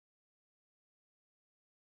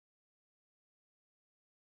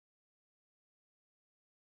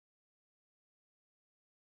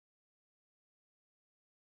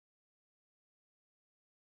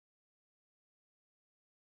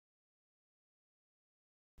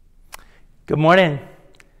Good morning.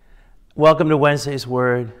 Welcome to Wednesday's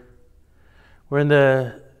Word. We're in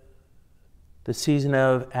the season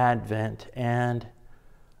of Advent, and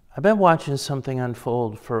I've been watching something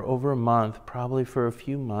unfold for over a month, probably for a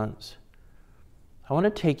few months. I want to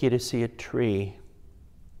take you to see a tree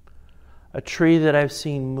that I've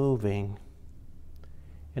seen moving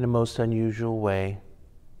in a most unusual way.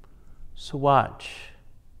 So watch.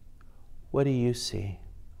 What do you see?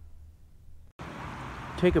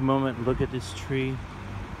 Take a moment and look at this tree.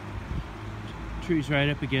 The tree's right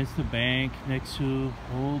up against the bank next to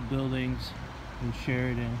old buildings in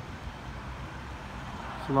Sheridan.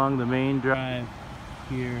 It's along the main drive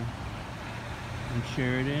here in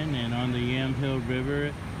Sheridan and on the Yamhill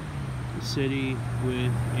River, the city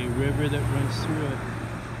with a river that runs through it.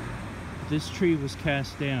 This tree was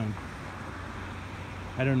cast down.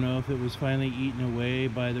 I don't know if it was finally eaten away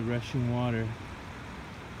by the rushing water,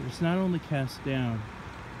 but it's not only cast down,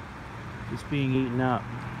 it's being eaten up.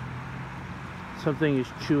 Something is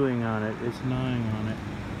chewing on it, it's gnawing on it.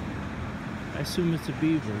 I assume it's a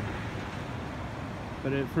beaver.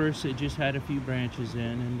 But at first it just had a few branches in,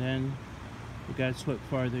 and then it got swept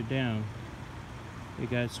farther down. It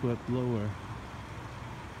got swept lower.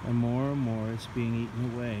 And more it's being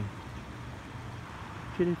eaten away. I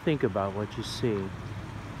want you to think about what you see.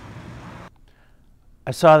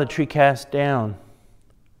 I saw the tree cast down.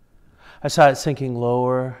 I saw it sinking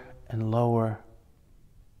lower and lower.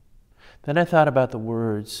 Then I thought about the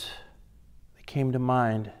words that came to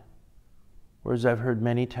mind, words I've heard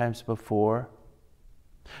many times before.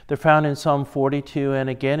 They're found in Psalm 42 and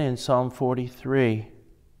again in Psalm 43.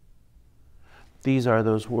 These are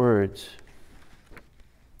those words.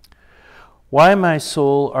 Why, my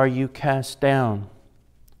soul, are you cast down?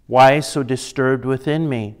 Why so disturbed within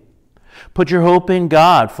me? Put your hope in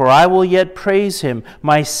God, for I will yet praise Him,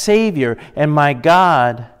 my Savior and my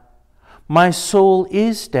God. My soul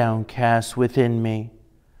is downcast within me.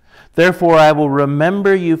 Therefore I will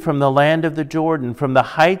remember you from the land of the Jordan, from the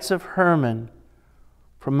heights of Hermon,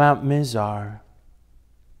 from Mount Mizar.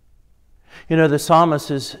 You know, the psalmist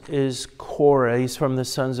is Korah. He's from the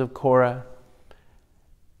sons of Korah.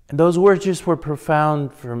 And those words just were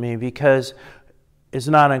profound for me because it's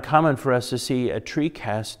not uncommon for us to see a tree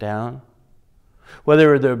cast down.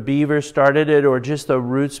 Whether the beaver started it or just the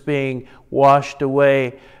roots being washed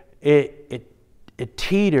away, it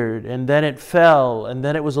teetered, and then it fell, and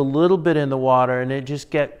then it was a little bit in the water, and it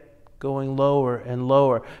just kept going lower and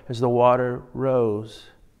lower as the water rose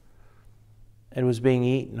and was being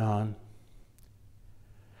eaten on.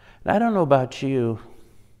 And I don't know about you,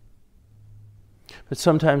 but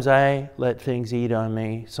sometimes I let things eat on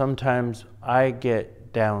me. Sometimes I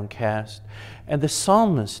get downcast, and the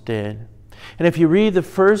psalmist did. And if you read the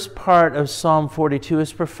first part of Psalm 42,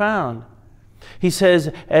 it's profound. He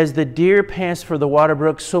says, as the deer pants for the water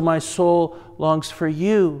brook, so my soul longs for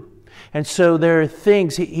you. And so there are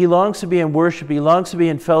things, he longs to be in worship, he longs to be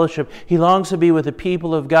in fellowship, he longs to be with the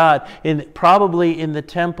people of God, probably in the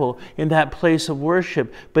temple, in that place of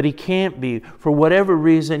worship, but he can't be. For whatever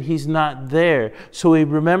reason, he's not there. So he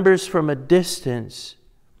remembers from a distance.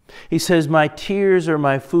 He says, my tears are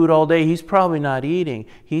my food all day. He's probably not eating.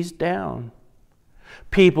 He's down.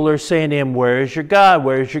 People are saying to him, where is your God?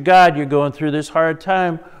 Where is your God? You're going through this hard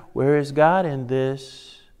time. Where is God in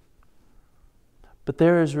this? But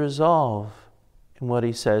there is resolve in what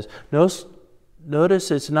he says.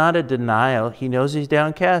 Notice it's not a denial. He knows he's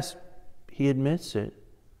downcast. He admits it.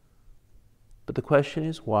 But the question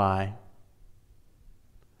is why?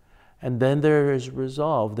 And then there is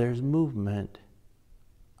resolve. There's movement.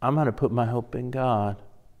 I'm going to put my hope in God.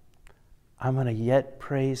 I'm going to yet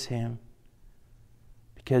praise Him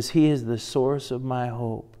because He is the source of my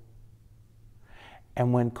hope.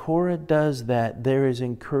 And when Korah does that, there is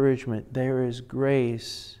encouragement, there is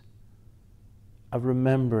grace of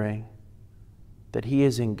remembering that he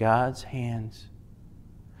is in God's hands,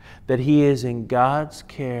 that he is in God's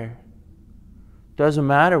care. Doesn't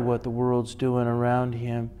matter what the world's doing around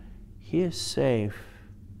him, he is safe,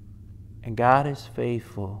 and God is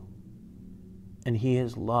faithful, and he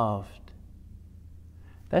is loved.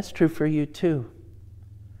 That's true for you too.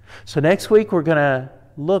 So next week we're going to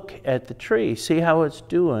look at the tree, see how it's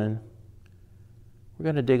doing. We're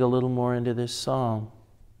going to dig a little more into this psalm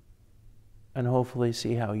and hopefully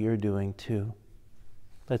see how you're doing too.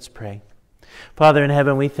 Let's pray. Father in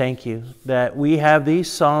heaven, we thank you that we have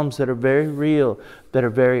these psalms that are very real, that are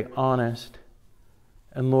very honest.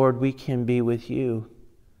 And Lord, we can be with you,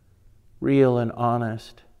 real and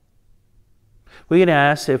honest. We can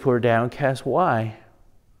ask if we're downcast, why?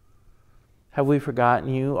 Have we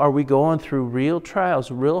forgotten you? Are we going through real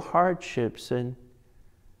trials, real hardships? And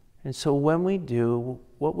And so when we do,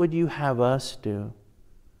 what would you have us do?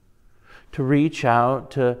 To reach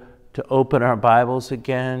out, to open our Bibles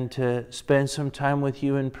again, to spend some time with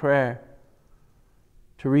you in prayer,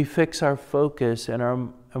 to refix our focus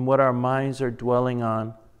and what our minds are dwelling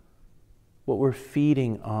on, what we're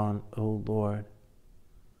feeding on, O Lord.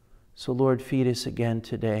 So Lord, feed us again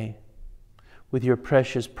today with your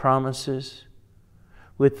precious promises,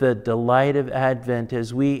 with the delight of Advent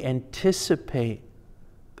as we anticipate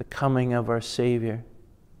the coming of our Savior,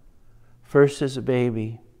 first as a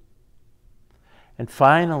baby, and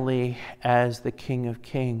finally as the King of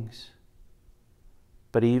Kings.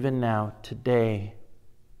 But even now, today,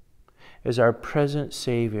 as our present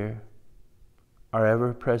Savior, our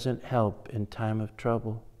ever-present help in time of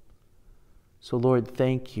trouble. So Lord,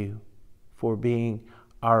 thank you for being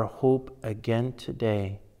our hope again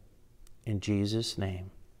today. In Jesus'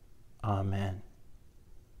 name, amen.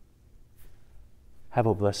 Have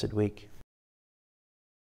a blessed week.